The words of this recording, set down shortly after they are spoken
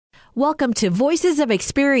Welcome to Voices of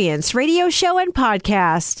Experience radio show and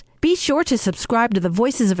podcast. Be sure to subscribe to the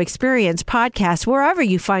Voices of Experience podcast wherever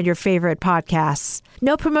you find your favorite podcasts.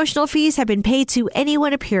 No promotional fees have been paid to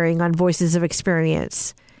anyone appearing on Voices of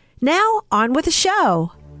Experience. Now, on with the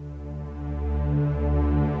show.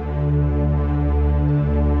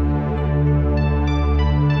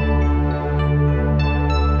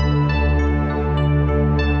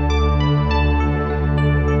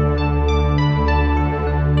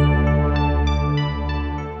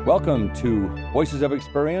 Welcome to Voices of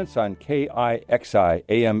Experience on KIXI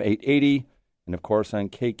AM 880 and, of course, on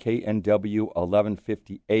KKNW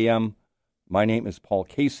 1150 AM. My name is Paul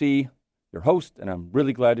Casey, your host, and I'm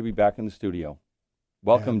really glad to be back in the studio.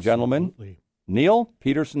 Welcome, gentlemen. Neil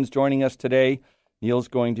Peterson's joining us today. Neil's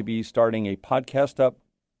going to be starting a podcast up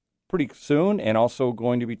pretty soon and also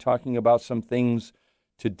going to be talking about some things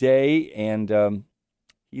today. And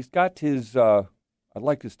he's got his... I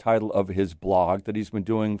like this title of his blog that he's been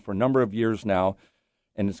doing for a number of years now,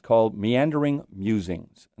 and it's called Meandering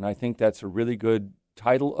Musings. And I think that's a really good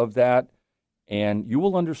title of that, and you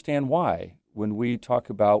will understand why when we talk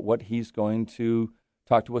about what he's going to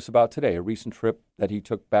talk to us about today, a recent trip that he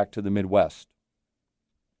took back to the Midwest.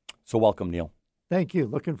 So welcome, Neil. Thank you.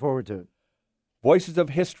 Looking forward to it. Voices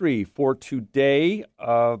of History for today.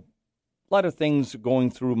 A lot of things going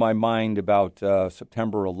through my mind about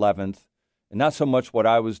September 11th. And not so much what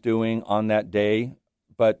I was doing on that day,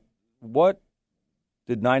 but what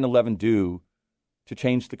did 9/11 do to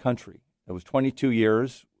change the country? It was 22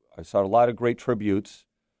 years. I saw a lot of great tributes,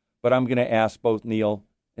 but I'm going to ask both Neil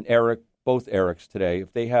and Eric, both Erics today,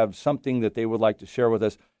 if they have something that they would like to share with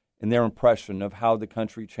us in their impression of how the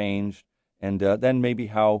country changed, and then maybe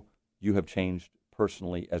how you have changed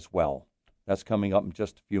personally as well. That's coming up in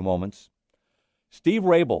just a few moments. Steve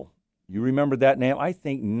Raible. You remember that name? I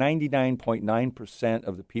think 99.9%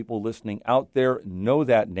 of the people listening out there know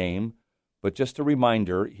that name. But just a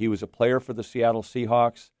reminder, he was a player for the Seattle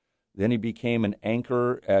Seahawks. Then he became an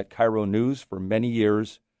anchor at Cairo News for many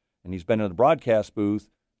years. And he's been in the broadcast booth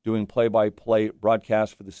doing play-by-play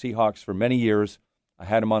broadcasts for the Seahawks for many years. I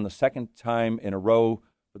had him on the second time in a row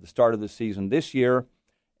for the start of the season this year.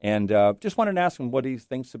 And just wanted to ask him what he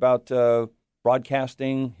thinks about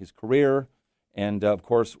broadcasting, his career, and, of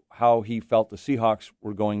course, how he felt the Seahawks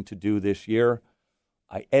were going to do this year.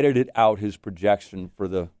 I edited out his projection for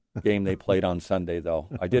the game they played on Sunday, though.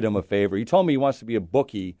 I did him a favor. He told me he wants to be a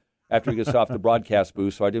bookie after he gets off the broadcast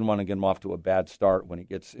booth, so I didn't want to get him off to a bad start when he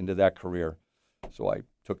gets into that career. So I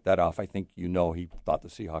took that off. I think he thought the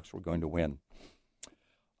Seahawks were going to win.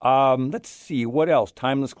 Let's see, what else?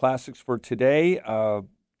 Timeless classics for today.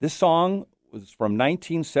 This song was from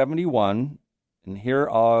 1971, and here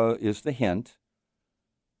is the hint.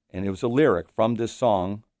 And it was a lyric from this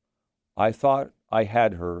song. I thought I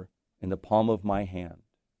had her in the palm of my hand.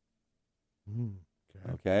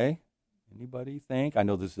 Okay. Anybody think? I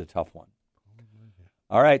know this is a tough one.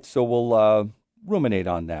 All right, so we'll ruminate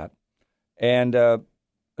on that. And a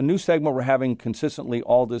new segment we're having consistently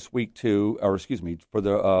all this week, too, for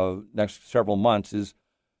the next several months, is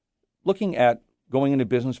looking at going into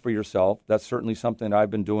business for yourself. That's certainly something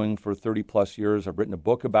I've been doing for 30-plus years. I've written a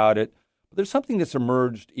book about it. But there's something that's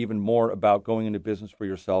emerged even more about going into business for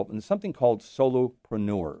yourself, and it's something called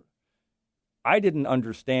solopreneur. I didn't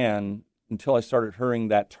understand until I started hearing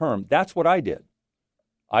that term. That's what I did.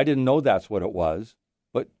 I didn't know that's what it was,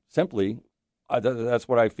 but simply that's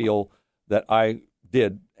what I feel that I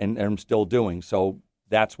did and am still doing. So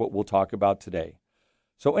that's what we'll talk about today.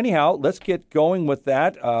 So anyhow, let's get going with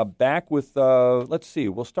that. Back with, let's see,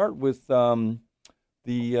 we'll start with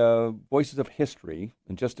the Voices of History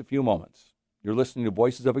in just a few moments. You're listening to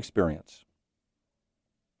Voices of Experience.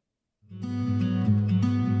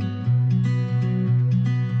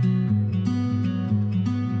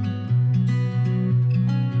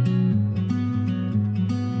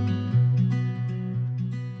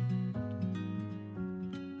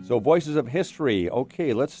 So Voices of History.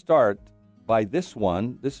 Okay, let's start by this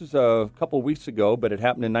one. This is a couple weeks ago, but it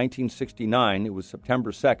happened in 1969. It was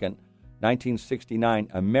September 2nd. 1969,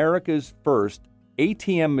 America's first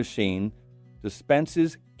ATM machine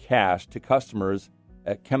dispenses cash to customers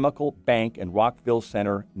at Chemical Bank in Rockville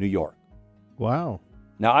Center, New York. Wow.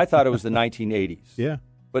 Now, I thought it was the 1980s. Yeah.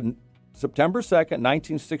 But September 2nd,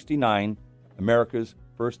 1969, America's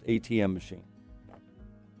first ATM machine.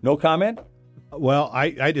 No comment? Well,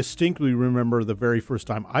 I distinctly remember the very first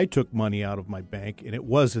time I took money out of my bank, and it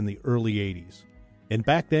was in the early 80s. And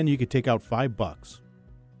back then, you could take out $5.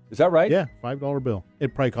 Is that right? Yeah, $5 bill.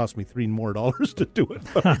 It probably cost me $3 more to do it,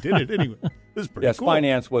 but I did it anyway. It was pretty cool.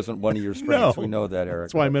 Finance wasn't one of your strengths. No. We know that, Eric.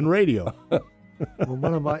 That's why I'm in radio.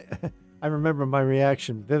 Well, I remember my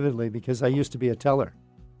reaction vividly because I used to be a teller.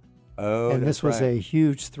 Oh, and that's this was right. a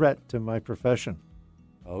huge threat to my profession.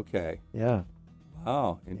 Okay. Yeah.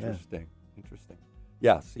 Wow, interesting. Interesting.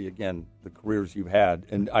 Yeah, see, again, the careers you've had,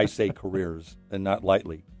 and I say careers, and not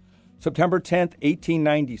lightly. September 10th,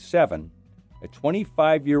 1897, a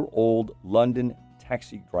 25-year-old London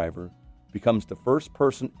taxi driver becomes the first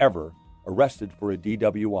person ever arrested for a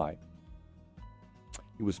DWI.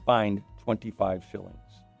 He was fined 25 shillings.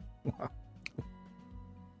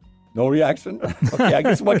 No reaction? Okay, I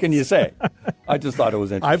guess what can you say? I just thought it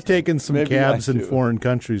was interesting. I've taken some Maybe cabs I in do. foreign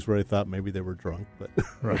countries where I thought maybe they were drunk, but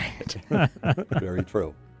Right. Very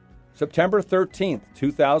true. September 13th,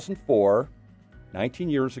 2004, 19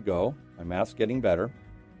 years ago, my math's getting better,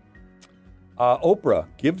 Oprah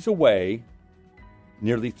gives away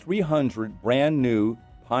nearly 300 brand new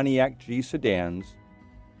Pontiac G sedans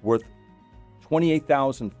worth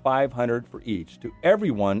 $28,500 for each to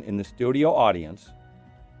everyone in the studio audience,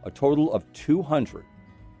 a total of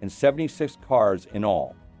 276 cars in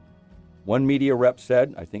all. One media rep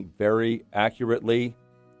said, I think very accurately,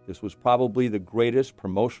 this was probably the greatest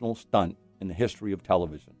promotional stunt in the history of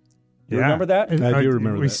television. You remember that? I do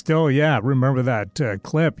remember we that. still, remember that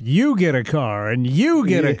clip. You get a car, and you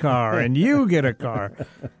get a car, and you get a car.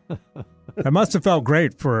 It must have felt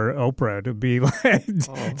great for Oprah to be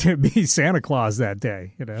to be Santa Claus that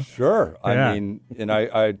day. Sure. Yeah. I mean, and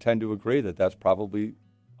I tend to agree that that's probably,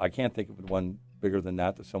 I can't think of one bigger than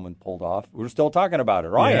that someone pulled off. We're still talking about it,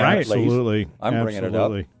 right? Yeah, right. At least. Absolutely. I'm bringing it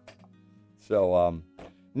up. So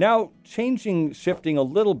now shifting a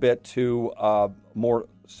little bit to more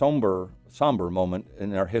somber moment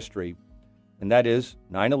in our history, and that is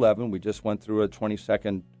 9/11. We just went through a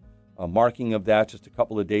 20-second marking of that just a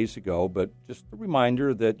couple of days ago, but just a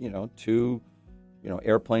reminder that, two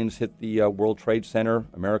airplanes hit the World Trade Center.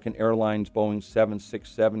 American Airlines Boeing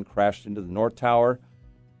 767 crashed into the North Tower.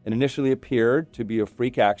 It initially appeared to be a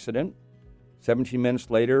freak accident. 17 minutes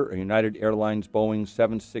later, a United Airlines Boeing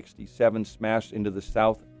 767 smashed into the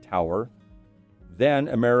South Tower. Then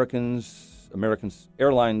American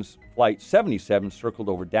Airlines Flight 77 circled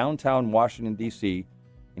over downtown Washington, D.C.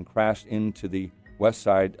 and crashed into the west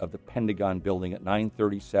side of the Pentagon building at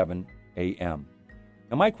 9:37 a.m.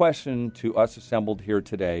 Now, my question to us assembled here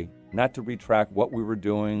today, not to retract what we were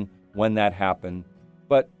doing when that happened,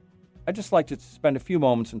 but I'd just like to spend a few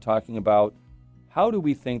moments in talking about how do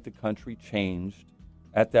we think the country changed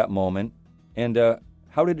at that moment, and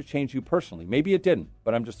how did it change you personally? Maybe it didn't,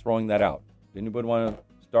 but I'm just throwing that out. Anybody want to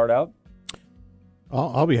start out?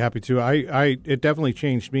 I'll be happy to. It definitely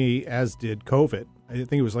changed me, as did COVID. I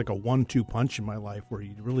think it was like a 1-2 punch in my life where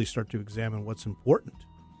you really start to examine what's important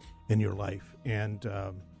in your life and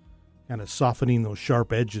kind of softening those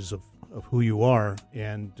sharp edges of who you are.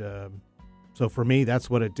 And so for me, that's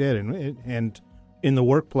what it did. And in the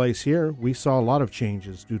workplace here, we saw a lot of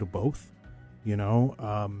changes due to both.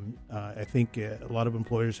 I think a lot of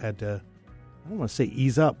employers had to, I don't want to say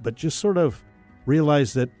ease up, but just sort of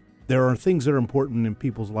realize that there are things that are important in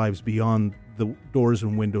people's lives beyond the doors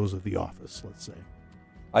and windows of the office, let's say.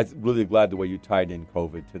 I'm really glad the way you tied in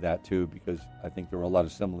COVID to that, too, because I think there were a lot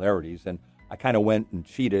of similarities. And I kind of went and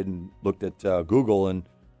cheated and looked at Google, and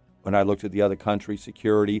when I looked at the other countries,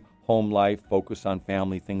 security, home life, focus on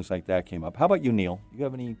family, things like that came up. How about you, Neil? You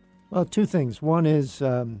have any? Well, two things. One is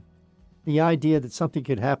the idea that something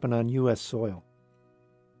could happen on U.S. soil.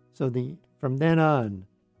 So from then on,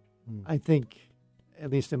 I think,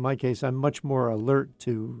 at least in my case, I'm much more alert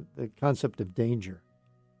to the concept of danger,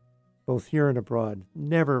 both here and abroad,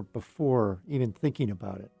 never before even thinking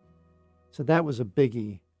about it. So that was a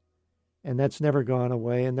biggie, and that's never gone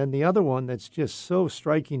away. And then the other one that's just so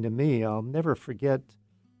striking to me, I'll never forget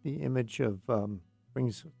the image of,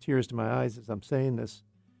 brings tears to my eyes as I'm saying this,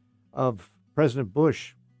 of President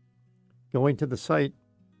Bush going to the site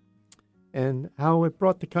and how it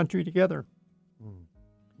brought the country together.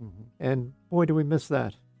 Mm-hmm. And boy, do we miss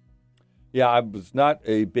that. Yeah, I was not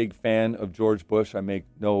a big fan of George Bush. I make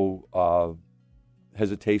no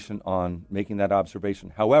hesitation on making that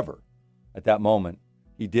observation. However, at that moment,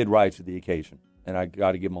 he did rise to the occasion, and I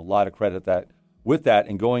got to give him a lot of credit with that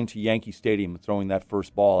and going to Yankee Stadium and throwing that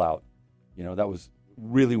first ball out. That was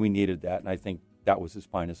really, we needed that, and I think that was his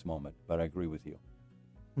finest moment, but I agree with you.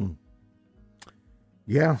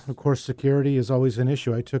 Yeah, of course, security is always an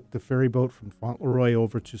issue. I took the ferry boat from Fauntleroy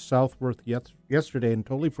over to Southworth yesterday and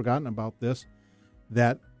totally forgotten about this,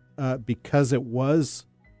 that because it was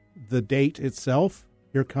the date itself,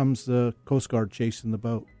 here comes the Coast Guard chasing the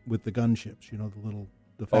boat with the gunships,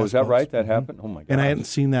 the fast Oh, is that boats. right? That happened? Oh, my God. And I hadn't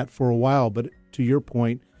seen that for a while, but to your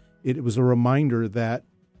point, it was a reminder that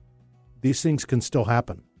these things can still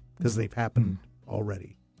happen because they've happened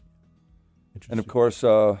already. And of course,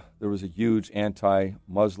 there was a huge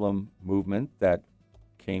anti-Muslim movement that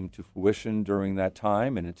came to fruition during that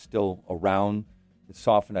time, and it's still around. It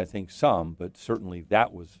softened, I think, some, but certainly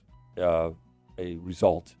that was a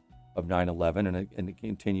result of 9/11, and it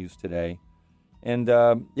continues today. And,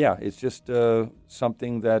 it's just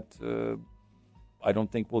something that I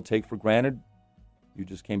don't think we'll take for granted. You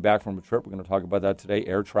just came back from a trip. We're going to talk about that today.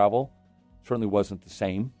 Air travel certainly wasn't the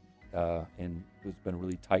same, and it's been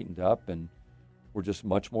really tightened up, and we're just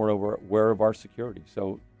much more aware of our security.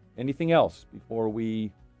 So anything else before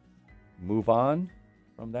we move on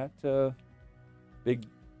from that big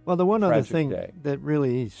Well, the one other tragic thing day? that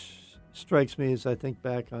really strikes me as I think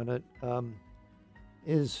back on it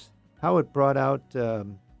is how it brought out the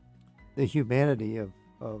humanity of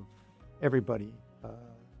everybody.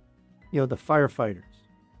 The firefighters,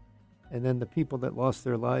 and then the people that lost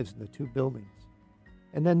their lives in the two buildings.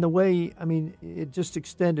 And then the way, it just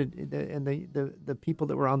extended, and the people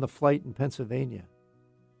that were on the flight in Pennsylvania.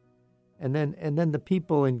 And then the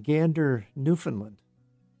people in Gander, Newfoundland,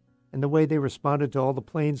 and the way they responded to all the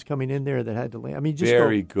planes coming in there that had to land.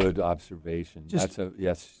 Very good observation.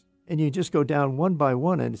 Yes. And you just go down one by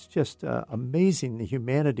one, and it's just amazing the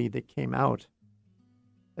humanity that came out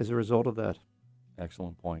as a result of that.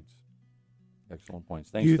 Excellent points. Thanks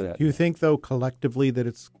for that. Do you think, though, collectively that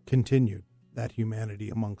it's continued, that humanity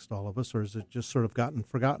amongst all of us, or has it just sort of gotten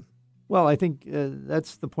forgotten? Well, I think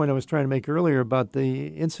that's the point I was trying to make earlier about the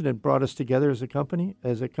incident brought us together as a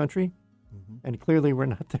country, and clearly we're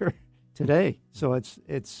not there today. So it's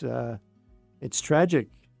tragic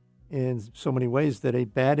in so many ways that a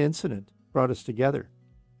bad incident brought us together,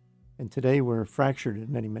 and today we're fractured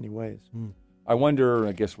in many, many ways. I wonder,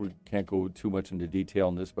 I guess we can't go too much into detail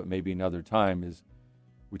on this, but maybe another time, is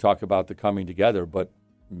we talk about the coming together, but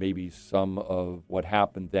maybe some of what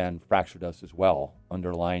happened then fractured us as well,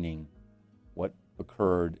 underlining what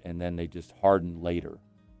occurred, and then they just hardened later.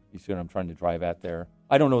 You see what I'm trying to drive at there?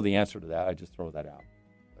 I don't know the answer to that. I just throw that out.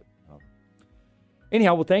 But,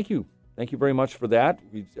 anyhow, well, thank you. Thank you very much for that.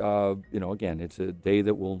 Again, it's a day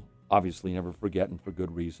that we'll obviously never forget, and for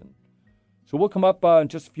good reason. So we'll come up in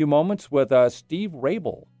just a few moments with Steve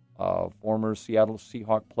Raible, former Seattle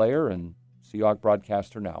Seahawk player and Seahawk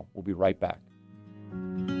broadcaster now. We'll be right back.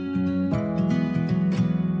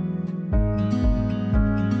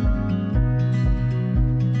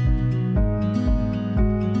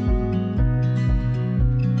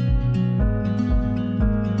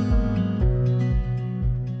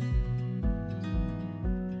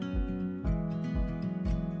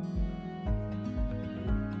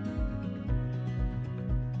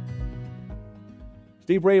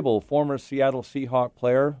 Steve Raible, former Seattle Seahawk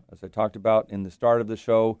player, as I talked about in the start of the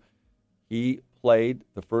show, he played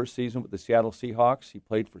the first season with the Seattle Seahawks. He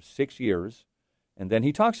played for 6 years, and then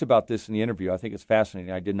he talks about this in the interview. I think it's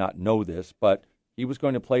fascinating. I did not know this, but he was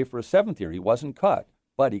going to play for a 7th year. He wasn't cut,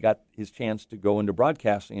 but he got his chance to go into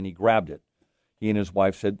broadcasting, and he grabbed it. He and his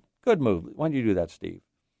wife said, "Good move. Why don't you do that, Steve?"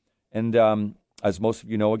 And as most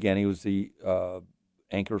of you know, again, he was the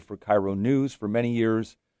anchor for Cairo News for many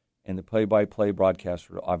years, and the play-by-play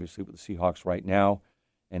broadcaster, obviously, with the Seahawks right now.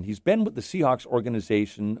 And he's been with the Seahawks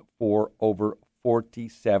organization for over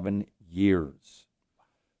 47 years.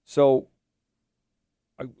 So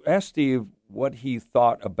I asked Steve what he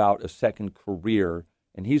thought about a second career,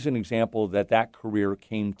 and he's an example that career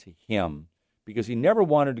came to him because he never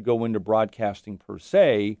wanted to go into broadcasting per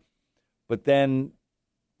se, but then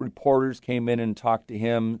reporters came in and talked to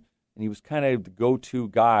him, and he was kind of the go-to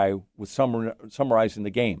guy with summarizing the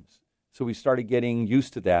games. So we started getting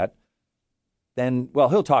used to that. Then, well,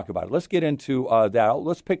 he'll talk about it. Let's get into that.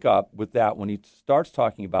 Let's pick up with that when he starts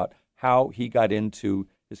talking about how he got into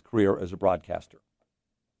his career as a broadcaster.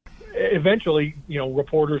 Eventually,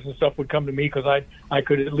 reporters and stuff would come to me because I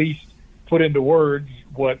could at least put into words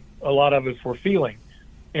what a lot of us were feeling.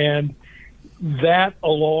 And that,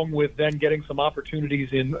 along with then getting some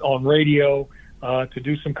opportunities on radio, to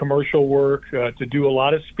do some commercial work, to do a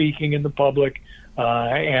lot of speaking in the public,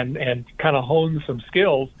 and kind of hone some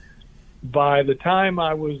skills. By the time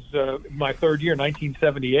I was my third year,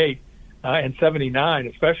 1978, and 79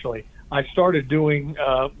 especially, I started doing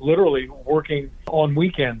literally working on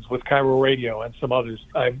weekends with Cairo Radio and some others.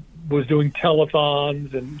 I was doing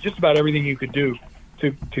telethons and just about everything you could do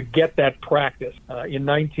to get that practice. In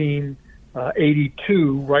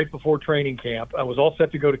 1982, right before training camp, I was all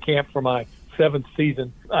set to go to camp for my 7th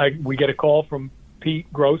season. We get a call from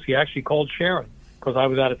Pete Gross. He actually called Sharon because I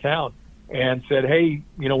was out of town and said, "Hey,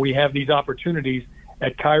 we have these opportunities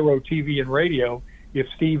at Cairo TV and Radio. If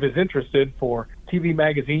Steve is interested for TV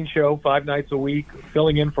magazine show 5 nights a week,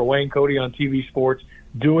 filling in for Wayne Cody on TV Sports,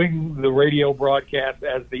 doing the radio broadcast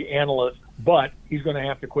as the analyst, but he's going to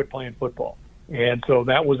have to quit playing football. And so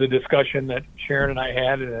that was a discussion that Sharon and I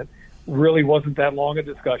had, and it really wasn't that long a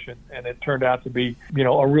discussion, and it turned out to be,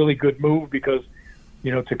 a really good move because,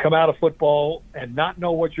 to come out of football and not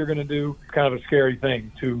know what you're going to do is kind of a scary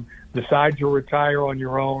thing. To decide to retire on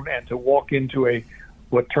your own and to walk into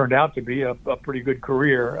what turned out to be a pretty good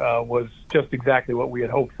career was just exactly what we had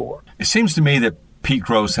hoped for. It seems to me that Pete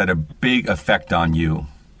Gross had a big effect on you.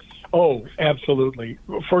 Oh, absolutely.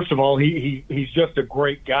 First of all, he's just a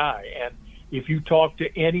great guy. And if you talk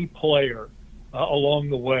to any player along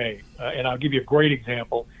the way, and I'll give you a great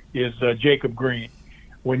example, is Jacob Green.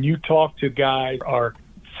 When you talk to guys who are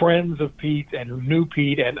friends of Pete and who knew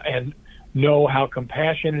Pete and know how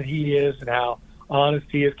compassionate he is and how honest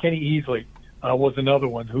he is, Kenny Easley was another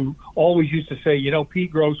one who always used to say,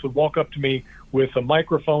 Pete Gross would walk up to me with a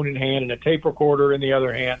microphone in hand and a tape recorder in the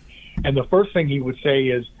other hand. And the first thing he would say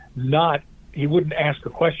is he wouldn't ask a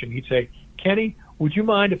question. He'd say, Kenny, would you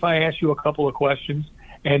mind if I ask you a couple of questions?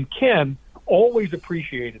 And Ken always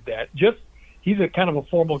appreciated that. He's a kind of a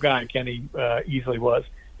formal guy, Kenny Easley was.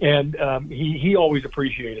 And he always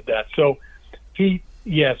appreciated that. So Pete,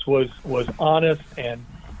 yes, was honest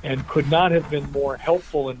and could not have been more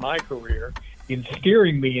helpful in my career in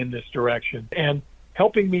steering me in this direction and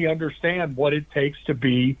helping me understand what it takes to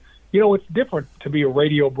be, it's different to be a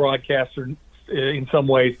radio broadcaster in some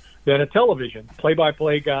ways than a television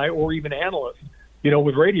play-by-play guy or even analyst.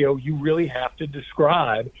 With radio, you really have to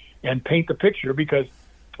describe and paint the picture because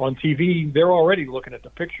on TV, they're already looking at the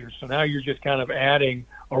pictures. So now you're just kind of adding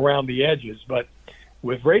around the edges. But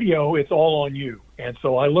with radio, it's all on you. And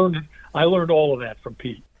so I learned all of that from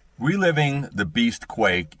Pete. Reliving the Beast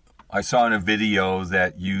Quake, I saw in a video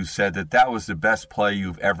that you said that was the best play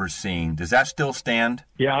you've ever seen. Does that still stand?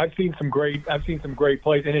 Yeah, I've seen some great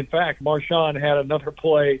plays. And in fact, Marshawn had another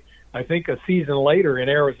play, I think a season later in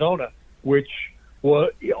Arizona, which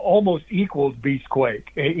almost equaled Beast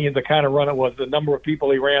Quake in the kind of run it was. The number of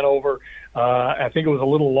people he ran over, I think it was a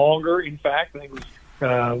little longer. In fact, I think it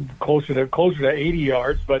was closer to 80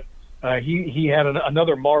 yards. But he had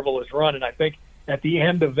another marvelous run, and I think at the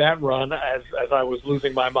end of that run, as I was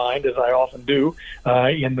losing my mind, as I often do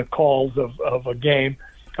in the calls of a game,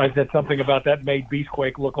 I said something about that made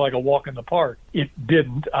Beastquake look like a walk in the park. It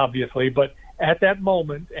didn't, obviously, but at that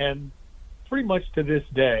moment, and pretty much to this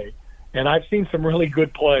day, and I've seen some really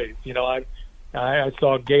good plays. I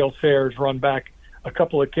saw Gale Sayers run back a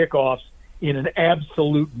couple of kickoffs in an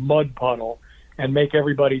absolute mud puddle and make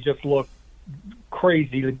everybody just look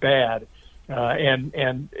crazy bad.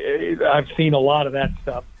 And I've seen a lot of that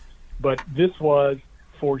stuff, but this was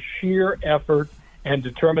for sheer effort and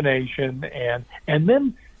determination, and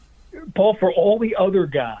then Paul, for all the other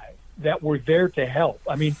guys that were there to help.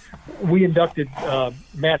 I mean, we inducted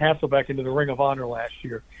Matt Hasselbeck into the Ring of Honor last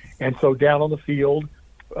year, and so down on the field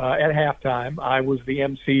at halftime, I was the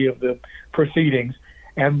MC of the proceedings,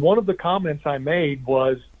 and one of the comments I made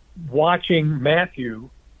was watching Matthew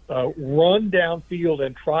run downfield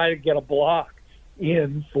and try to get a block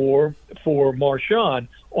in for Marshawn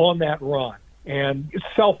on that run. And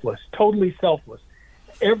selfless, totally selfless.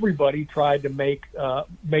 Everybody tried to make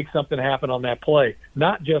something happen on that play,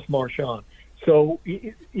 not just Marshawn. So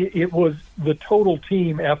it was the total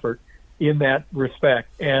team effort in that respect.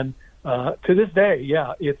 And to this day,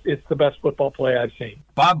 yeah, it's the best football play I've seen.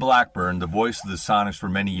 Bob Blackburn, the voice of the Sonics for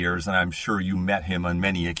many years, and I'm sure you met him on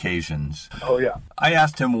many occasions. Oh, yeah. I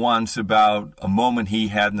asked him once about a moment he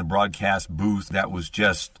had in the broadcast booth that was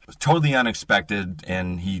just totally unexpected,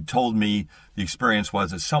 and he told me the experience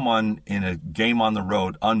was that someone in a game on the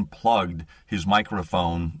road unplugged his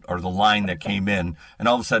microphone or the line that came in, and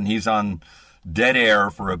all of a sudden he's on dead air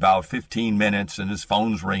for about 15 minutes and his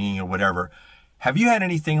phone's ringing or whatever. Have you had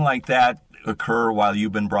anything like that occur while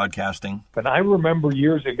you've been broadcasting? But I remember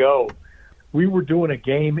years ago, we were doing a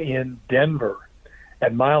game in Denver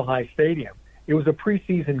at Mile High Stadium. It was a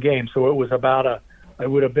preseason game, so it would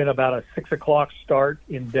have been about a 6 o'clock start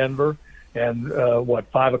in Denver, and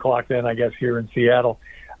 5 o'clock then, I guess, here in Seattle.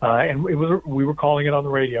 And we were calling it on the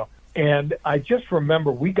radio. And I just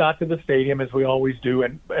remember we got to the stadium, as we always do,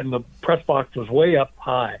 and the press box was way up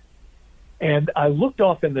high. And I looked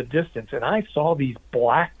off in the distance, and I saw these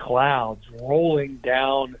black clouds rolling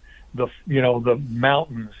down the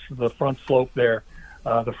mountains, the front slope there,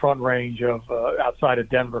 the front range of outside of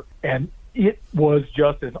Denver. And it was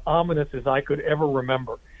just as ominous as I could ever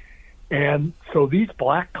remember. And so these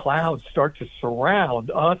black clouds start to surround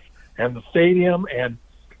us and the stadium, and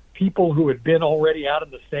people who had been already out in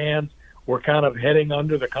the stands were kind of heading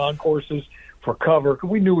under the concourses for cover, because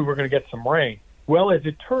we knew we were going to get some rain. Well, as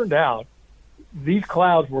it turned out, these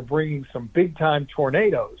clouds were bringing some big-time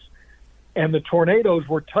tornadoes, and the tornadoes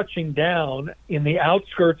were touching down in the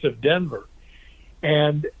outskirts of Denver.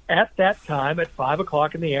 And at that time, at 5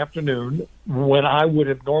 o'clock in the afternoon, when I would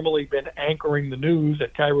have normally been anchoring the news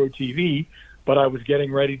at Cairo TV, but I was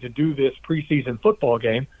getting ready to do this preseason football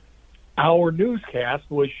game, our newscast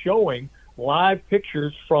was showing live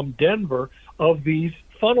pictures from Denver of these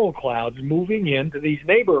funnel clouds moving into these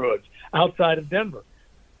neighborhoods outside of Denver.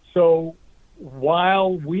 So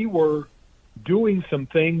while we were doing some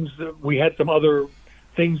things, we had some other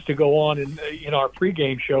things to go on in our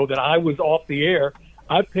pregame show that I was off the air.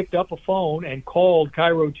 I picked up a phone and called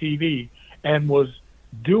Cairo TV and was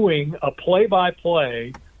doing a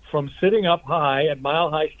play-by-play from sitting up high at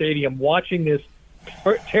Mile High Stadium watching this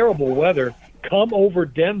terrible weather come over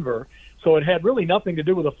Denver. So it had really nothing to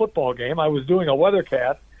do with a football game. I was doing a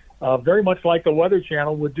weathercast, very much like the Weather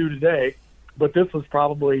Channel would do today, but this was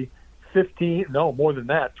probably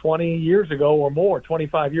 20 years ago or more,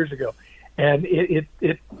 25 years ago. And it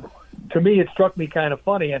to me, it struck me kind of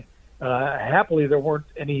funny. And happily, there weren't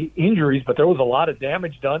any injuries, but there was a lot of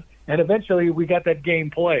damage done. And eventually, we got that game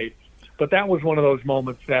played. But that was one of those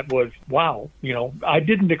moments that was, wow, I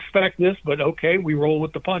didn't expect this, but okay, we roll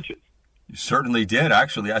with the punches. You certainly did.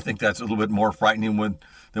 Actually, I think that's a little bit more frightening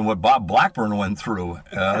than what Bob Blackburn went through.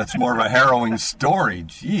 That's more of a harrowing story.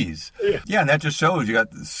 Jeez. Yeah, and that just shows you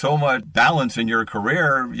got so much balance in your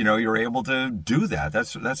career. You're able to do that.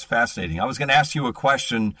 That's fascinating. I was going to ask you a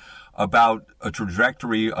question about a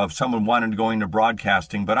trajectory of someone wanting to go into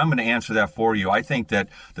broadcasting, but I'm going to answer that for you. I think that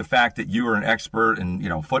the fact that you are an expert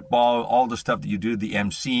in, football, all the stuff that you do, the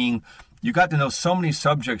emceeing, you got to know so many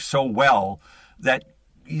subjects so well that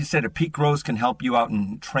you said a Pete Rose can help you out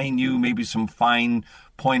and train you, maybe some fine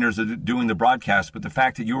pointers of doing the broadcast, but the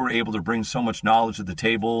fact that you were able to bring so much knowledge to the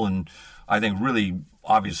table, and I think really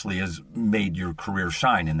obviously has made your career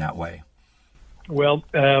shine in that way. Well,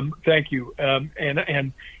 thank you.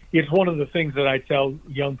 And it's one of the things that I tell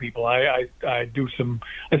young people. I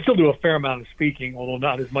still do a fair amount of speaking, although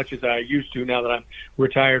not as much as I used to now that I'm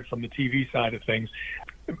retired from the TV side of things.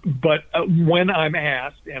 But when I'm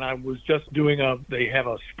asked, and I was just doing they have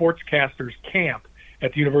a sportscasters camp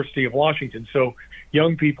at the University of Washington. So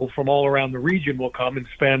young people from all around the region will come and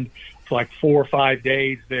spend like 4 or 5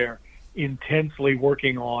 days there intensely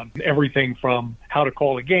working on everything from how to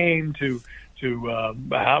call a game to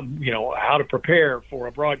how to prepare for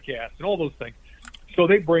a broadcast and all those things. So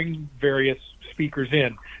they bring various speakers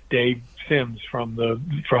in. Dave Sims from the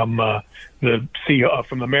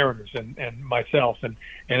Mariners and myself and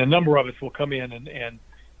a number of us will come in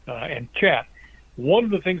and chat. One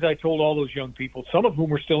of the things I told all those young people, some of whom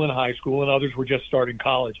were still in high school and others were just starting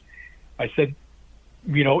college, I said,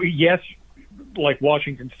 yes, like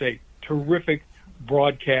Washington State, terrific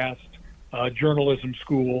broadcast journalism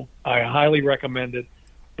school. I highly recommend it.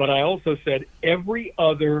 But I also said every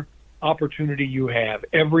other opportunity you have,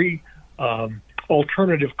 every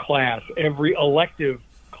alternative class, every elective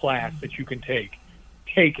class that you can take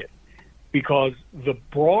it. Because the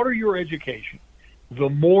broader your education, the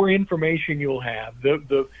more information you'll have,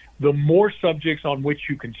 the more subjects on which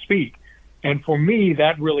you can speak. And for me,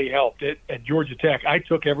 that really helped. At Georgia Tech, I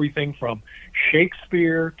took everything from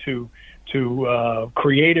Shakespeare to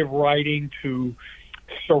creative writing to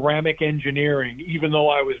ceramic engineering, even though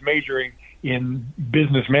I was majoring in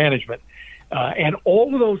business management. And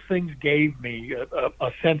all of those things gave me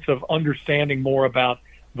a sense of understanding more about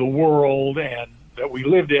the world and that we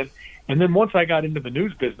lived in. And then once I got into the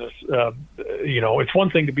news business, it's one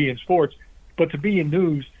thing to be in sports, but to be in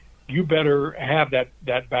news, you better have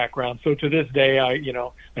that background. So to this day, I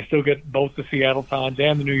still get both the Seattle Times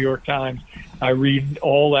and the New York Times. I read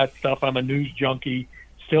all that stuff. I'm a news junkie,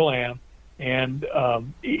 still am. And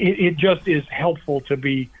it just is helpful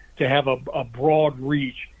to have a broad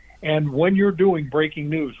reach. And when you're doing breaking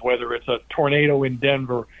news, whether it's a tornado in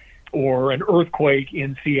Denver or an earthquake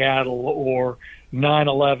in Seattle or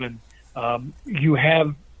 9/11, you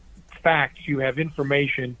have facts, you have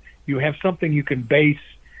information, you have something you can base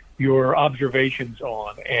your observations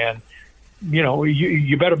on. And,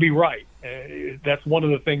 you better be right. That's one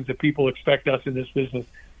of the things that people expect us in this business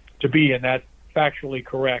to be, and that's factually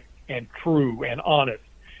correct and true and honest.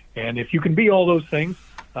 And if you can be all those things,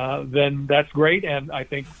 then that's great. And I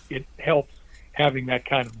think it helps having that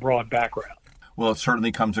kind of broad background. Well, it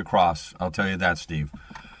certainly comes across. I'll tell you that, Steve,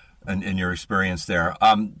 in your experience there.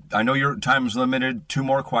 I know your time is limited. 2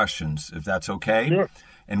 more questions, if that's okay. Sure.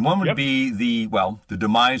 And one would be the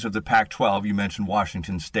demise of the Pac-12. You mentioned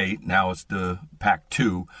Washington State. Now it's the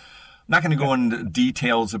Pac-2. not going to go into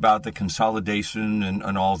details about the consolidation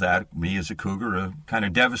and all that. Me as a Cougar, kind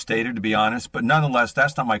of devastated, to be honest. But nonetheless,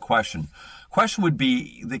 that's not my question. Question would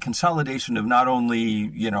be the consolidation of not only,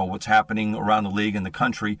 what's happening around the league and the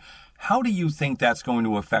country. How do you think that's going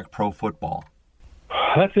to affect pro football?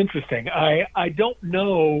 That's interesting. I don't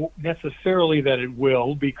know necessarily that it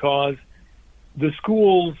will, because the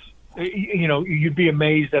schools, you'd be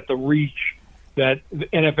amazed at the reach that the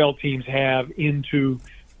NFL teams have into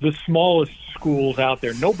the smallest schools out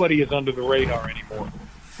there. Nobody is under the radar anymore.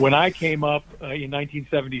 When I came up in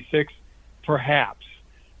 1976, perhaps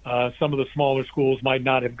some of the smaller schools might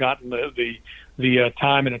not have gotten the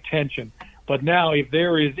time and attention. But now, if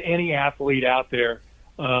there is any athlete out there,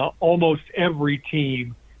 almost every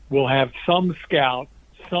team will have some scout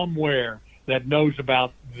somewhere that knows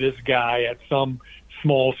about this guy at some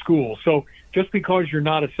small school. So just because you're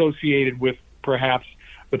not associated with perhaps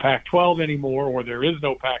the Pac-12 anymore, or there is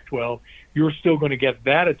no Pac-12, you're still going to get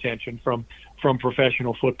that attention from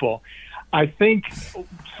professional football. I think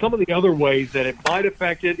some of the other ways that it might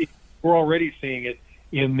affect it, we're already seeing it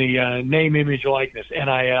in the name, image, likeness,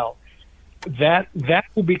 NIL. That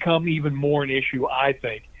will become even more an issue, I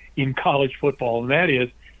think, in college football, and that is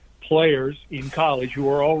players in college who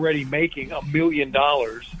are already making $1 million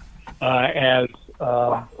as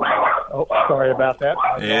sorry about that.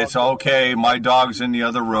 It's okay. My dog's in the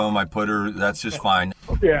other room. I put her. That's just fine.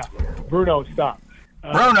 Yeah. Bruno, stop.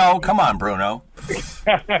 Bruno, come on, Bruno.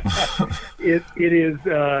 It is.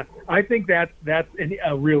 I think that's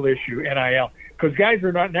a real issue, NIL, because guys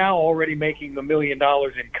are not now already making the $1 million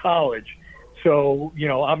in college. So,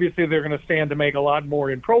 obviously they're going to stand to make a lot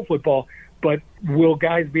more in pro football, but will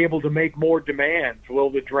guys be able to make more demands?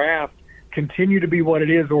 Will the draft continue to be what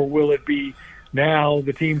it is, or will it be now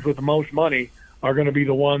the teams with the most money are going to be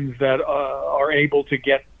the ones that are able to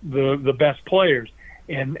get the best players?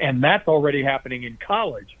 And that's already happening in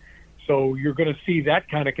college. So you're going to see that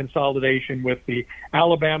kind of consolidation with the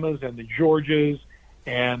Alabamas and the Georgias,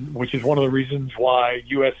 and which is one of the reasons why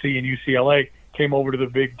USC and UCLA came over to the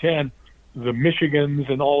Big Ten. The Michigans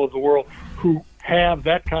and all of the world who have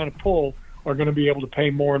that kind of pull are going to be able to pay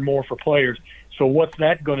more and more for players. So what's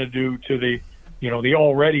that going to do to the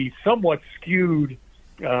already somewhat skewed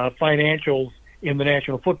financials in the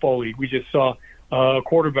National Football League? We just saw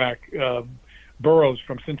quarterback Burrows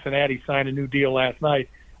from Cincinnati sign a new deal last night,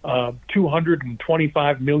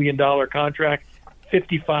 $225 million contract,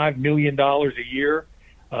 $55 million a year,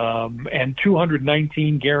 and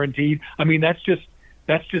 219 guaranteed. I mean, that's just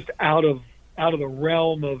out of the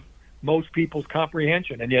realm of most people's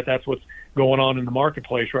comprehension, and yet that's what's going on in the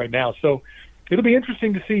marketplace right now. So it'll be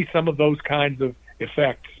interesting to see some of those kinds of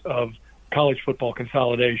effects of college football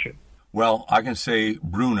consolidation. Well, I can say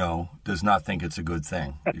Bruno does not think it's a good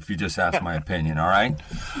thing, if you just ask my opinion, all right?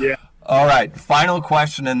 Yeah. All right, final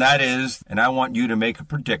question, and that is, and I want you to make a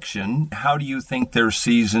prediction. How do you think their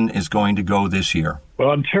season is going to go this year? Well,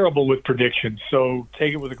 I'm terrible with predictions, so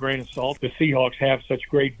take it with a grain of salt. The Seahawks have such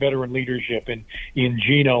great veteran leadership in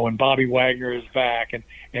Geno, and Bobby Wagner is back,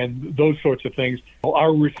 and those sorts of things.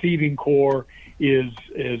 Our receiving core is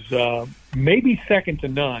maybe second to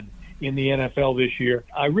none in the NFL this year.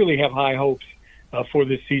 I really have high hopes for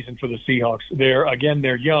this season for the Seahawks.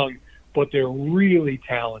 They're young, but they're really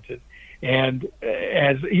talented. And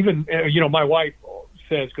as even, my wife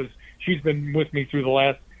says, because she's been with me through the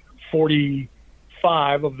last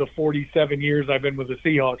 45 of the 47 years I've been with the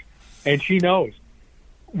Seahawks, and she knows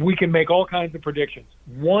we can make all kinds of predictions.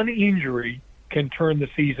 One injury can turn the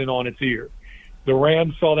season on its ear. The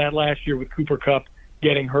Rams saw that last year with Cooper Kupp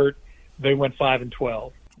getting hurt. They went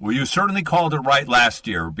 5-12. Well, you certainly called it right last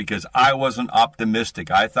year, because I wasn't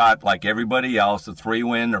optimistic. I thought, like everybody else, a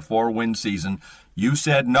 3-win or 4-win season. You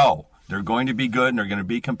said no. They're going to be good and they're going to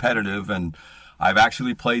be competitive, and I've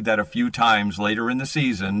actually played that a few times later in the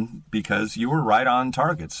season because you were right on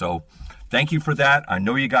target. So thank you for that. I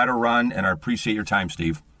know you got to run, and I appreciate your time,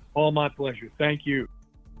 Steve. All my pleasure. Thank you.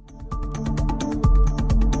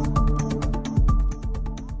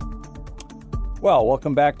 Well,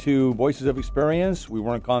 welcome back to Voices of Experience. We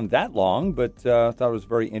weren't gone that long, but I thought it was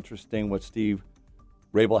very interesting what Steve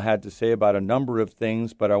Raible had to say about a number of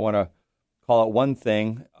things, but I want to call out one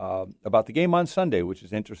thing about the game on Sunday, which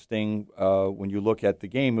is interesting when you look at the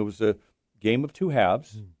game. It was a game of two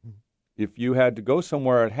halves. Mm-hmm. If you had to go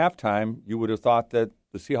somewhere at halftime, you would have thought that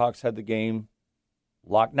the Seahawks had the game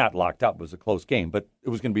not locked up. It was a close game, but it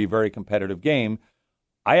was going to be a very competitive game.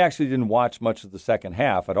 I actually didn't watch much of the second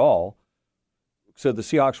half at all. So the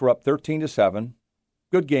Seahawks were up 13-7.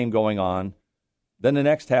 Good game going on. Then the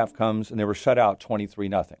next half comes, and they were shut out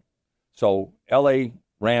 23-0. So L.A.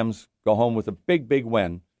 Rams go home with a big, big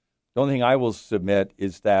win. The only thing I will submit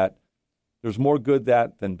is that there's more good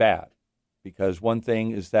that than bad, because one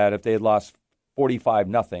thing is that if they had lost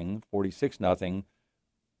 45-0, 46-0,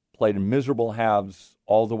 played in miserable halves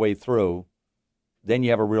all the way through, then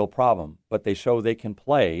you have a real problem. But they show they can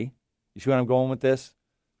play. You see where I'm going with this?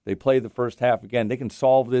 They play the first half. Again, they can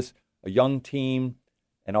solve this, a young team,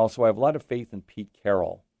 and also I have a lot of faith in Pete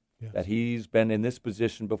Carroll, that he's been in this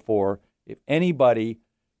position before. If anybody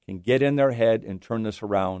can get in their head and turn this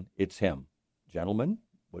around, it's him. Gentlemen,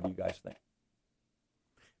 what do you guys think?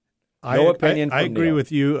 No opinion. I agree Neil.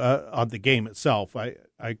 with you on the game itself. I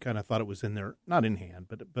kind of thought it was in there, not in hand,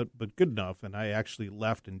 but good enough. And I actually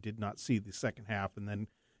left and did not see the second half, and then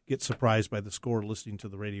get surprised by the score listening to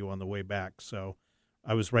the radio on the way back. So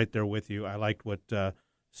I was right there with you. I liked what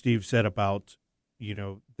Steve said about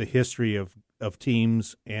the history of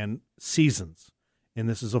teams and seasons, and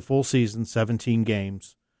this is a full season, 17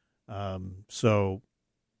 games. So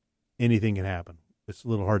anything can happen. It's a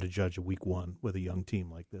little hard to judge a week one with a young team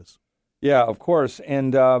like this. Yeah, of course.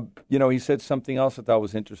 And, he said something else I thought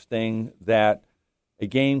was interesting, that a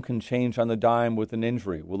game can change on the dime with an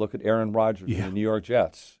injury. We'll look at Aaron Rodgers and the New York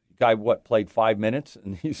Jets. Guy, played 5 minutes,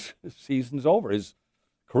 and his season's over. His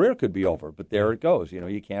career could be over, but there it goes.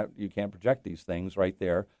 You can't project these things right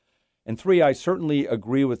there. And 3, I certainly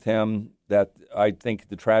agree with him that I think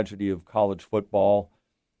the tragedy of college football,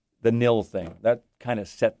 the nil thing, that kind of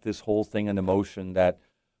set this whole thing into motion, that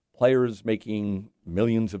players making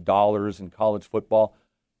millions of dollars in college football.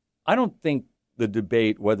 I don't think the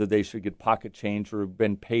debate whether they should get pocket change or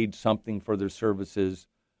been paid something for their services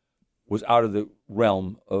was out of the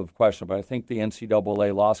realm of question. But I think the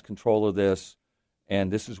NCAA lost control of this,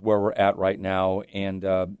 and this is where we're at right now. And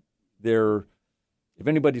if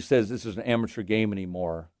anybody says this is an amateur game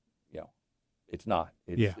anymore, it's not.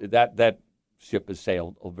 That ship has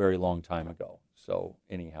sailed a very long time ago. So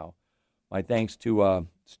anyhow, my thanks to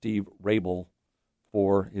Steve Raible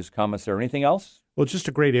for his comments there. Anything else? Well, it's just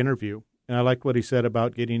a great interview, and I like what he said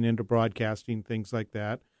about getting into broadcasting, things like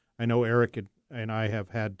that. I know Eric and I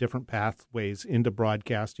have had different pathways into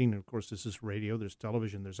broadcasting, and of course this is radio, there's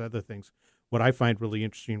television, there's other things. What I find really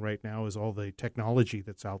interesting right now is all the technology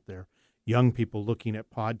that's out there. Young people looking at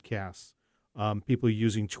podcasts, people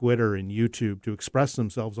using Twitter and YouTube to express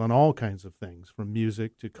themselves on all kinds of things, from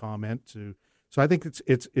music to comment to. So I think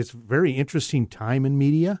it's a very interesting time in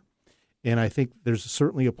media, and I think there's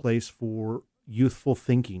certainly a place for youthful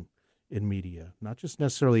thinking in media, not just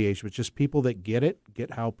necessarily age, but just people that get it,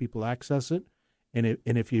 get how people access it, and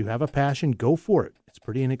if you have a passion, go for it. It's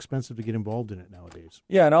pretty inexpensive to get involved in it nowadays.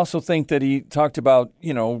 Yeah, and I also think that he talked about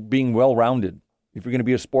being well-rounded. If you're going to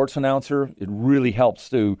be a sports announcer, it really helps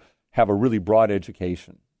to have a really broad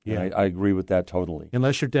education. Yeah, I agree with that totally.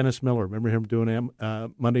 Unless you're Dennis Miller. Remember him doing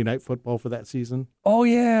Monday Night Football for that season? Oh,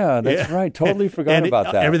 yeah, that's right. Totally forgot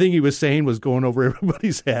about that. Everything he was saying was going over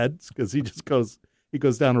everybody's heads because he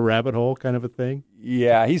goes down a rabbit hole kind of a thing.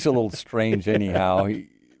 Yeah, he's a little strange anyhow.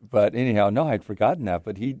 No, I'd forgotten that.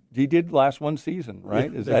 But he did last one season,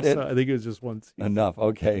 right? Is that it? I think it was just one season. Enough.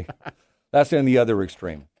 Okay. That's in the other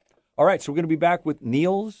extreme. All right, so we're going to be back with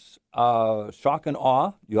Neil's shock and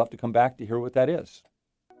awe. You have to come back to hear what that is.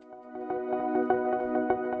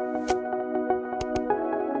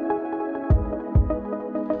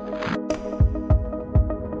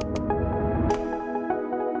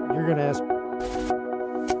 You're going to ask.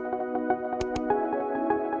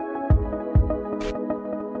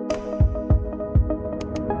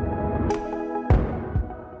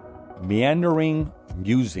 Meandering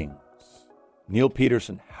musings. Neil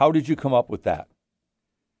Peterson, how did you come up with that?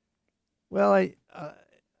 Well,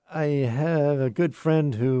 I have a good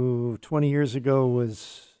friend who 20 years ago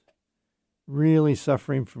was really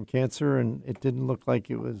suffering from cancer, and it didn't look like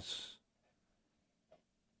it was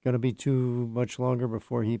going to be too much longer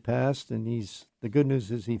before he passed. And the good news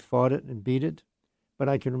is he fought it and beat it. But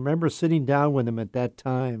I can remember sitting down with him at that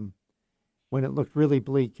time when it looked really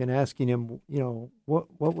bleak and asking him,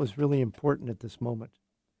 what was really important at this moment.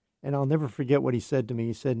 And I'll never forget what he said to me.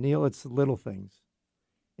 He said, Neil, it's the little things.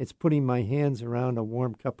 It's putting my hands around a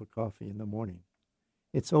warm cup of coffee in the morning.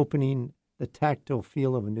 It's opening the tactile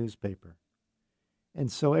feel of a newspaper.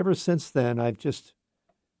 And so ever since then, I've just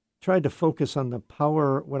tried to focus on the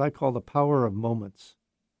power, what I call the power of moments.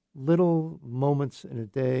 Little moments in a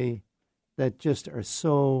day that just are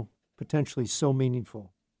so potentially so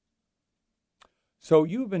meaningful. So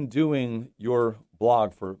you've been doing your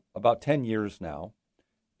blog for about 10 years now.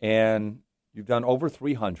 And you've done over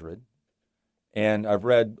 300, and I've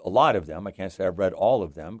read a lot of them. I can't say I've read all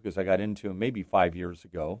of them because I got into them maybe 5 years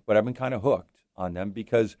ago, but I've been kind of hooked on them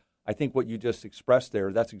because I think what you just expressed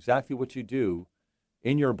there, that's exactly what you do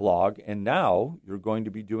in your blog, and now you're going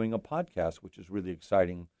to be doing a podcast, which is really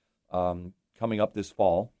exciting, coming up this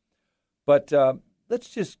fall. But let's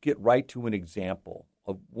just get right to an example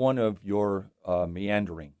of one of your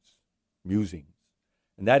meanderings, musings,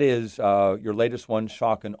 and that is your latest one,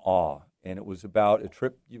 Shock and Awe. And it was about a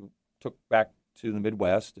trip you took back to the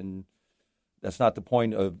Midwest, and that's not the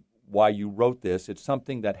point of why you wrote this. It's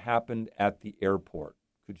something that happened at the airport.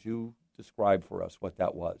 Could you describe for us what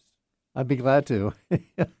that was? I'd be glad to.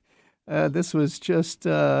 This was just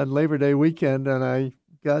Labor Day weekend, and I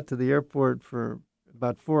got to the airport for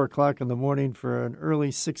about 4 o'clock in the morning for an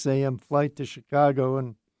early 6 a.m. flight to Chicago,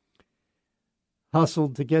 and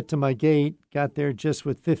hustled to get to my gate. Got there just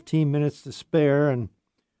with 15 minutes to spare, and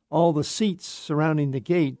all the seats surrounding the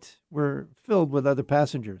gate were filled with other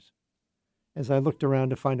passengers as I looked around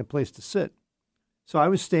to find a place to sit. So I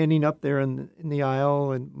was standing up there in the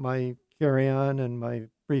aisle in my carry-on and my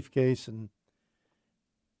briefcase and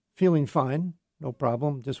feeling fine, no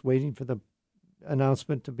problem, just waiting for the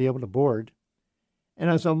announcement to be able to board. And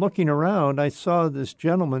as I'm looking around, I saw this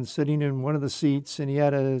gentleman sitting in one of the seats, and he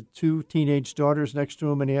had 2 teenage daughters next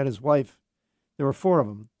to him, and he had his wife. There were 4 of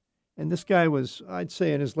them. And this guy was, I'd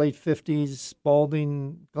say, in his late 50s,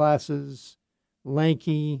 balding, glasses,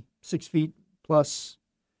 lanky, 6 feet plus.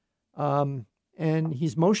 And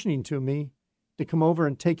he's motioning to me to come over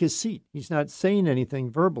and take his seat. He's not saying anything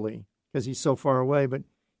verbally because he's so far away, but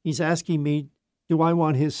he's asking me, do I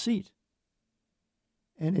want his seat?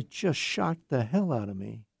 And it just shocked the hell out of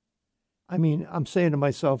me. I mean, I'm saying to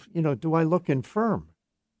myself, do I look infirm?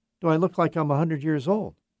 Do I look like I'm 100 years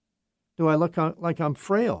old? Do I look like I'm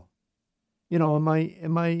frail? Am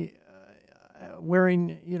I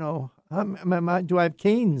wearing, do I have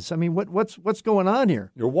canes? I mean, what's going on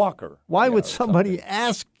here? Your walker. Why would somebody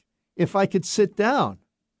ask if I could sit down?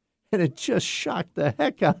 And it just shocked the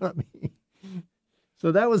heck out of me.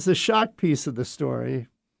 So that was the shock piece of the story.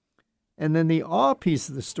 And then the awe piece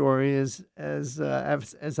of the story is as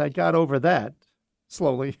I got over that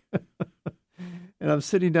slowly, and I'm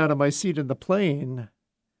sitting down in my seat in the plane,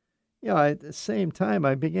 at the same time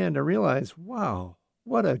I began to realize, wow,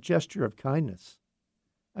 what a gesture of kindness.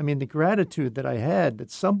 I mean, the gratitude that I had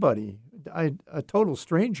that somebody, a total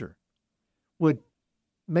stranger, would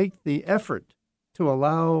make the effort to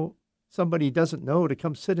allow somebody he doesn't know to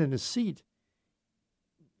come sit in his seat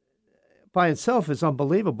by itself is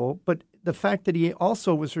unbelievable. But the fact that he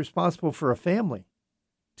also was responsible for a family,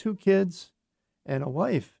 2 kids and a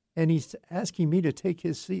wife, and he's asking me to take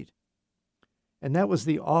his seat. And that was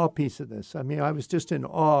the awe piece of this. I mean, I was just in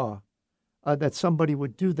awe that somebody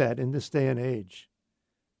would do that in this day and age.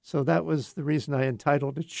 So that was the reason I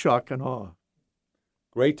entitled it Shock and Awe.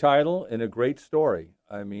 Great title and a great story.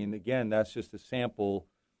 I mean, again, that's just a sample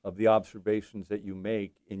of the observations that you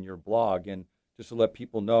make in your blog. And just to let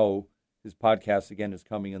people know, his podcast, again, is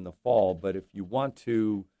coming in the fall. But if you want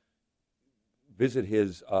to visit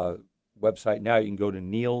his website now, you can go to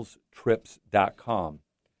neilstrips.com.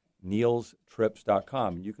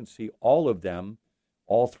 neilstrips.com. You can see all of them,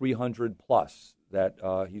 all 300 plus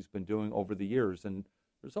that he's been doing over the years. And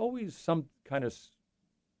there's always some kind of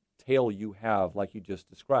tale you have, like you just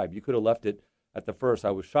described. You could have left it at the first,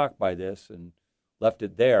 I was shocked by this, and left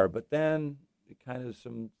it there. But then it kind of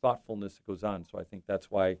some thoughtfulness that goes on. So I think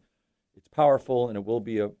that's why it's powerful, and it will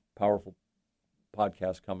be a powerful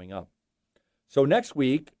podcast coming up. So next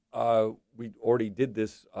week, we already did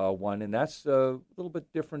this one, and that's a little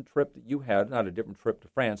bit different trip that you had. Not a different trip to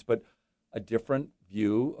France, but a different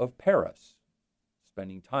view of Paris.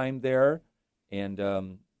 Spending time there, and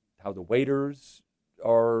how the waiters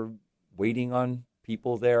are waiting on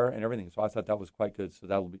people there and everything. So I thought that was quite good. So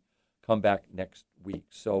that will come back next week.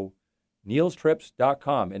 So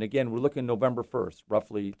neilstrips.com. And again, we're looking November 1st,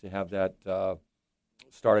 roughly, to have that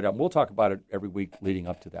started up. We'll talk about it every week leading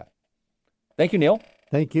up to that. Thank you, Neil.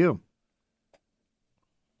 Thank you.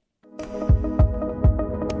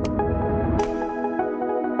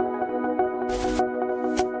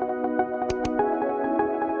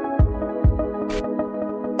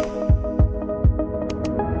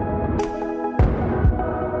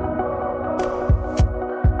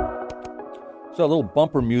 So a little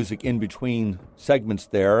bumper music in between segments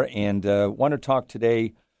there, and want to talk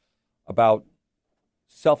today about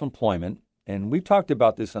self-employment. And we've talked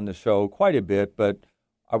about this on the show quite a bit, but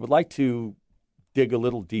I would like to dig a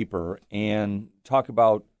little deeper and talk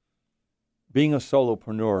about being a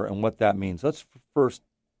solopreneur and what that means. Let's first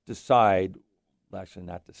decide, actually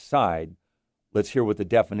not decide, let's hear what the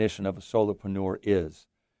definition of a solopreneur is.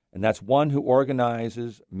 And that's one who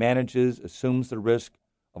organizes, manages, assumes the risk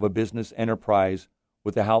of a business enterprise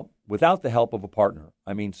without the help of a partner.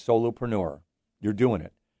 I mean, solopreneur. you're doing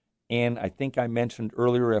it. And I think I mentioned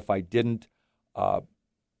earlier, if I didn't,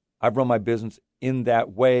 I've run my business in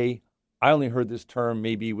that way. I only heard this term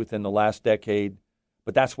maybe within the last decade,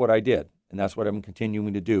 but that's what I did. And that's what I'm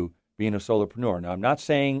continuing to do, being a solopreneur. Now, I'm not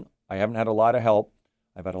saying I haven't had a lot of help.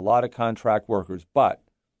 I've had a lot of contract workers. But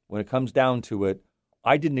when it comes down to it,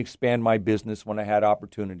 I didn't expand my business when I had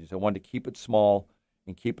opportunities. I wanted to keep it small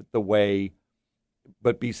and keep it the way,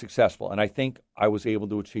 but be successful. And I think I was able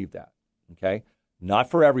to achieve that, okay? Not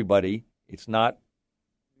for everybody. It's not,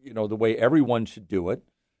 the way everyone should do it.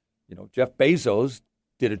 Jeff Bezos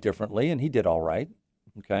did it differently, and he did all right,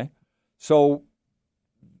 okay? So,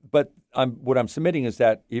 but what I'm submitting is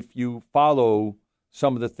that if you follow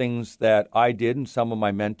some of the things that I did and some of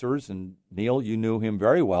my mentors, and Neil, you knew him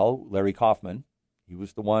very well, Larry Kaufman. He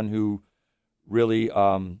was the one who really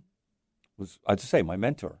was, I'd say, my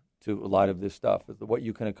mentor to a lot of this stuff, what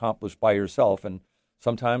you can accomplish by yourself. And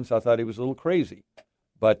sometimes I thought he was a little crazy.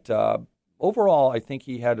 But overall, I think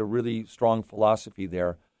he had a really strong philosophy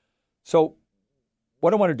there. So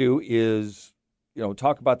what I want to do is,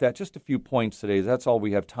 talk about that, just a few points today. That's all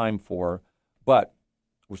we have time for. But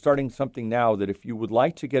we're starting something now that if you would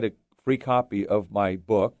like to get a free copy of my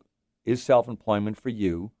book, Is Self-Employment for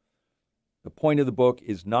You? The point of the book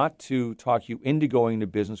is not to talk you into going into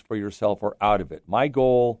business for yourself or out of it. My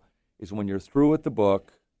goal is when you're through with the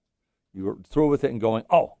book, you're through with it and going,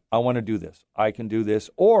 oh, I want to do this. I can do this.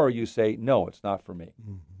 Or you say, no, it's not for me.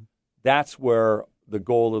 Mm-hmm. That's where the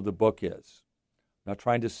goal of the book is. I'm not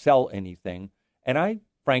trying to sell anything. And I,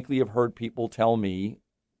 frankly, have heard people tell me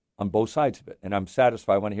on both sides of it, and I'm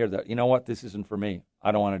satisfied when I hear that. You know what? This isn't for me.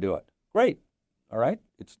 I don't want to do it. Great. All right.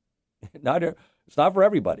 It's not for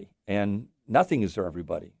everybody, and nothing is for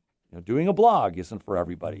everybody. Doing a blog isn't for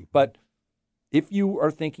everybody. But if you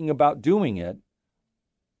are thinking about doing it,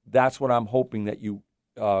 that's what I'm hoping that you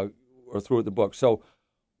are through with the book. So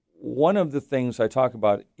one of the things I talk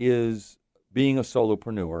about is being a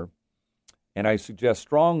solopreneur, and I suggest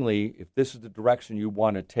strongly, if this is the direction you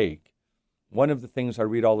want to take, one of the things I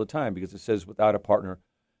read all the time, because it says without a partner,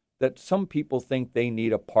 that some people think they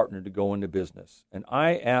need a partner to go into business. And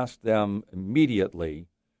I ask them immediately,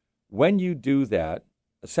 when you do that,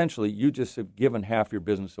 essentially you just have given half your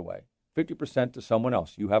business away, 50% to someone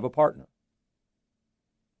else. You have a partner,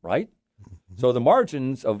 right? Mm-hmm. So the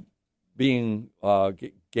margins of being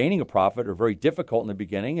gaining a profit are very difficult in the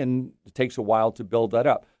beginning, and it takes a while to build that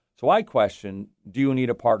up. So I question, do you need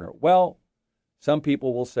a partner? Well, some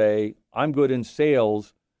people will say, I'm good in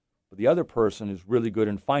sales, but the other person is really good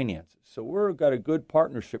in finances. So we've got a good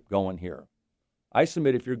partnership going here. I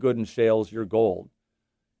submit if you're good in sales, you're gold.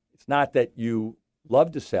 It's not that you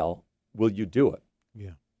love to sell. Will you do it?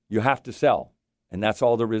 Yeah. You have to sell, and that's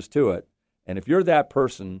all there is to it. And if you're that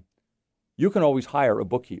person, you can always hire a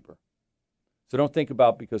bookkeeper. So don't think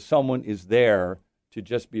about because someone is there to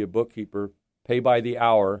just be a bookkeeper, pay by the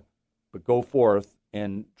hour, but go forth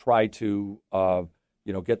and try to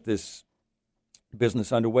get this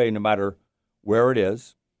business underway no matter where it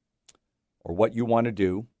is or what you want to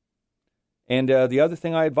do. And the other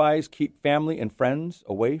thing I advise, keep family and friends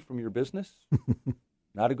away from your business.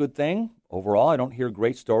 Not a good thing. Overall, I don't hear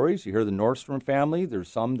great stories. You hear the Nordstrom family. There's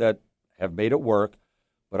some that have made it work.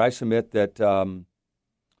 But I submit that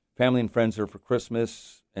family and friends are for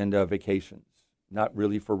Christmas and vacations, not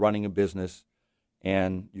really for running a business.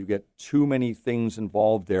 And you get too many things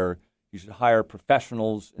involved there. You should hire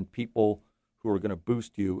professionals and people who are going to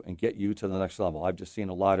boost you and get you to the next level. I've just seen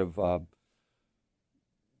a lot of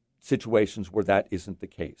situations where that isn't the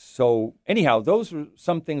case. So anyhow, those are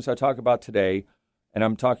some things I talk about today. And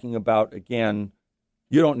I'm talking about, again,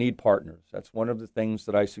 you don't need partners. That's one of the things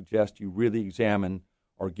that I suggest you really examine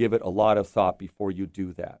or give it a lot of thought before you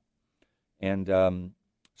do that. And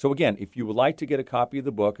so again, if you would like to get a copy of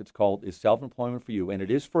the book, it's called Is Self-Employment for You? And it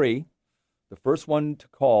is free. The first one to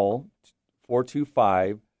call,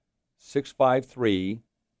 425-653,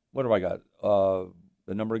 what have I got? The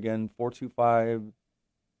number again,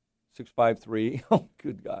 425-653. Oh,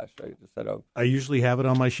 good gosh. I just said, I usually have it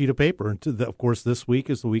on my sheet of paper. And of course, this week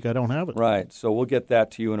is the week I don't have it. Right. So we'll get that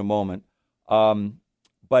to you in a moment.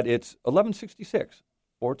 But it's 1166.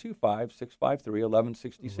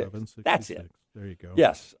 425-653-1166. That's it. There you go.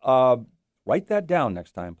 Yes. Write that down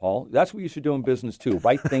next time, Paul. That's what you should do in business, too.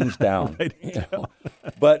 Write things down.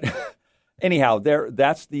 But anyhow,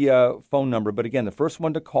 that's the phone number. But again, the first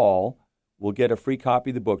one to call will get a free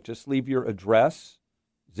copy of the book. Just leave your address,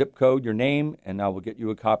 zip code, your name, and I will get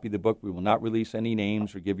you a copy of the book. We will not release any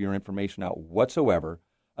names or give your information out whatsoever.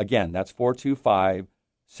 Again, that's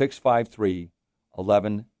 425-653-1166.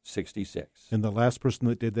 66. And the last person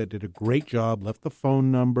that did a great job, left the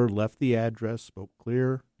phone number, left the address, spoke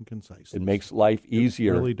clear and concise. It makes life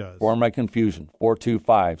easier. It really does. For my confusion,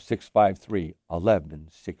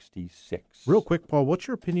 425-653-1166. Real quick, Paul, what's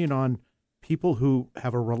your opinion on people who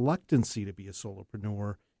have a reluctancy to be a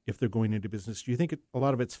solopreneur if they're going into business? Do you think a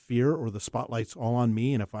lot of it's fear, or the spotlight's all on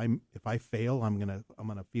me, and if I fail, I'm gonna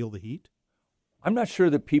feel the heat? I'm not sure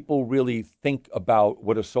that people really think about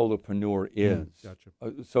what a solopreneur is. Gotcha.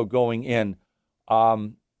 So going in, I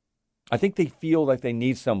think they feel like they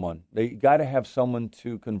need someone. They got to have someone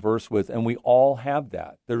to converse with, and we all have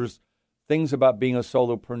that. There's things about being a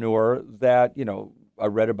solopreneur that, I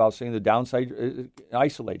read about saying the downside,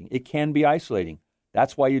 isolating. It can be isolating.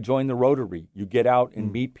 That's why you join the Rotary. You get out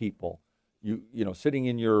and meet people. Sitting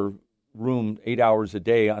in your room 8 hours a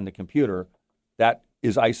day on the computer, that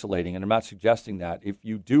is isolating, and I'm not suggesting that. If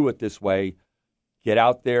you do it this way, get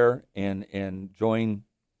out there and join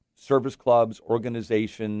service clubs,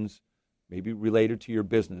 organizations, maybe related to your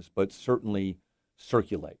business, but certainly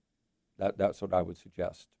circulate. That's what I would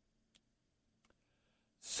suggest.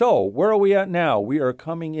 So where are we at now? We are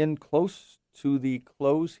coming in close to the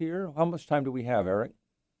close here. How much time do we have, Eric?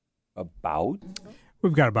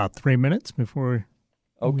 We've got about 3 minutes before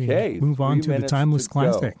we move on to the Timeless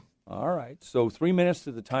Classic. All right. So 3 minutes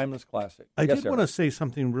to the Timeless Classic. I did want to say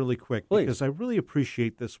something really quick, Please. Because I really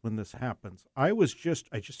appreciate this when this happens. I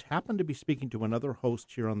just happened to be speaking to another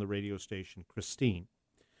host here on the radio station, Christine,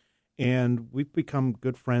 and we've become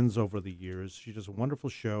good friends over the years. She does a wonderful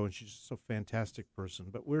show, and she's just a fantastic person.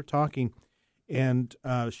 But we were talking, and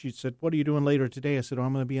she said, "What are you doing later today?" I said,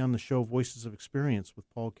 "I'm going to be on the show Voices of Experience with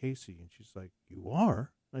Paul Casey." And she's like, "You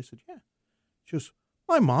are?" And I said, "Yeah." She goes,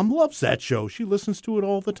 "My mom loves that show. She listens to it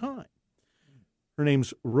all the time." Her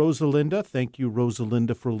name's Rosalinda. Thank you,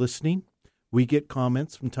 Rosalinda, for listening. We get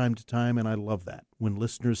comments from time to time, and I love that. When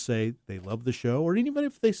listeners say they love the show, or even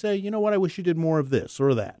if they say, "You know what, I wish you did more of this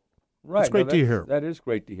or that." Right. It's great to hear. That is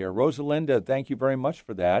great to hear. Rosalinda, thank you very much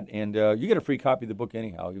for that. And you get a free copy of the book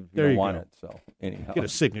anyhow if you don't want it. So anyhow. Get a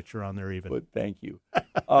signature on there even. But thank you.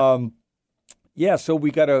 So we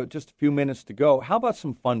got just a few minutes to go. How about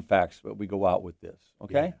some fun facts that we go out with this,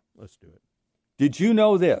 okay? Yeah, let's do it. Did you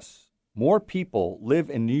know this? More people live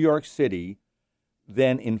in New York City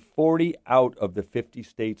than in 40 out of the 50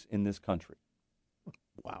 states in this country.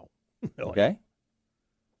 Wow. Okay?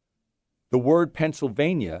 The word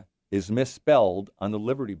Pennsylvania is misspelled on the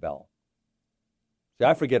Liberty Bell. See,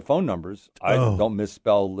 I forget phone numbers. I don't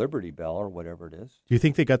misspell Liberty Bell or whatever it is. Do you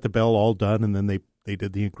think they got the bell all done and then they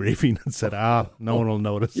did the engraving and said, no one will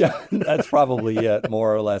notice? Yeah, that's probably it,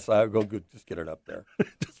 more or less. I'll go good. Just get it up there.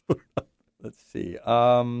 Just put it up. Let's see.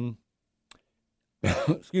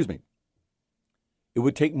 Excuse me. It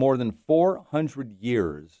would take more than 400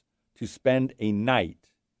 years to spend a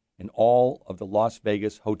night in all of the Las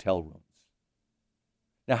Vegas hotel rooms.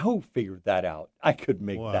 Now, who figured that out? I could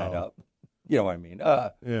make that up. You know what I mean?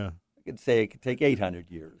 Yeah. I could say it could take 800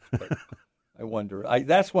 years, but I wonder.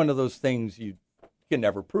 That's one of those things you can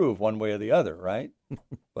never prove one way or the other, right?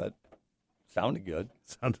 But sounded good.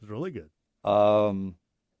 Sounded really good. Let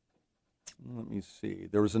me see.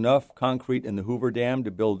 There was enough concrete in the Hoover Dam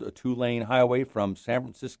to build a 2-lane highway from San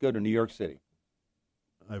Francisco to New York City.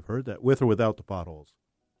 I've heard that, with or without the potholes.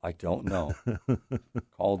 I don't know.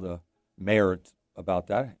 Call the mayor about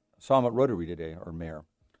that. I saw him at Rotary today, or mayor.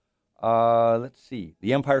 Let's see.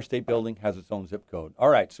 The Empire State Building has its own zip code. All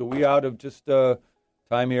right, so we out of just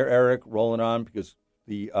time here, Eric, rolling on, because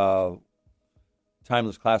the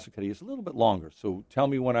Timeless Classic today is a little bit longer. So tell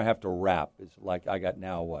me when I have to wrap. It's like I got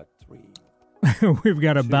now, 3? We've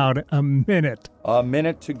got about a minute. A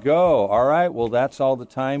minute to go. All right, well, that's all the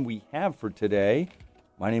time we have for today.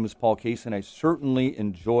 My name is Paul Casey, and I certainly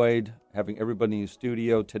enjoyed having everybody in the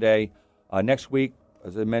studio today. Next week,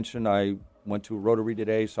 as I mentioned, I went to Rotary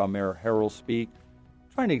today, saw Mayor Harrell speak.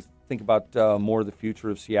 Trying to think about more of the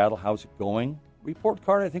future of Seattle. How's it going? Report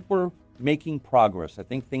card, I think we're making progress. I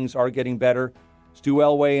think things are getting better. Stu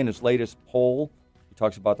Elway, in his latest poll, he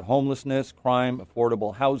talks about the homelessness, crime,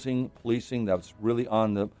 affordable housing, policing. That's really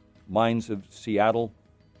on the minds of Seattle.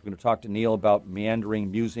 We're going to talk to Neil about meandering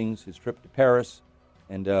musings, his trip to Paris,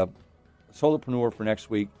 and solopreneur for next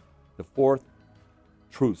week. The fourth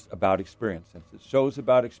truth about experience. Since the show's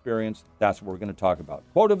about experience, that's what we're going to talk about.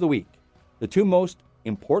 Quote of the week: the 2 most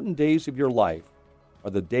important days of your life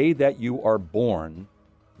are the day that you are born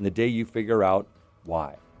and the day you figure out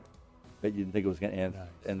why. Bet you didn't think it was going to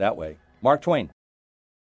end that way. Mark Twain.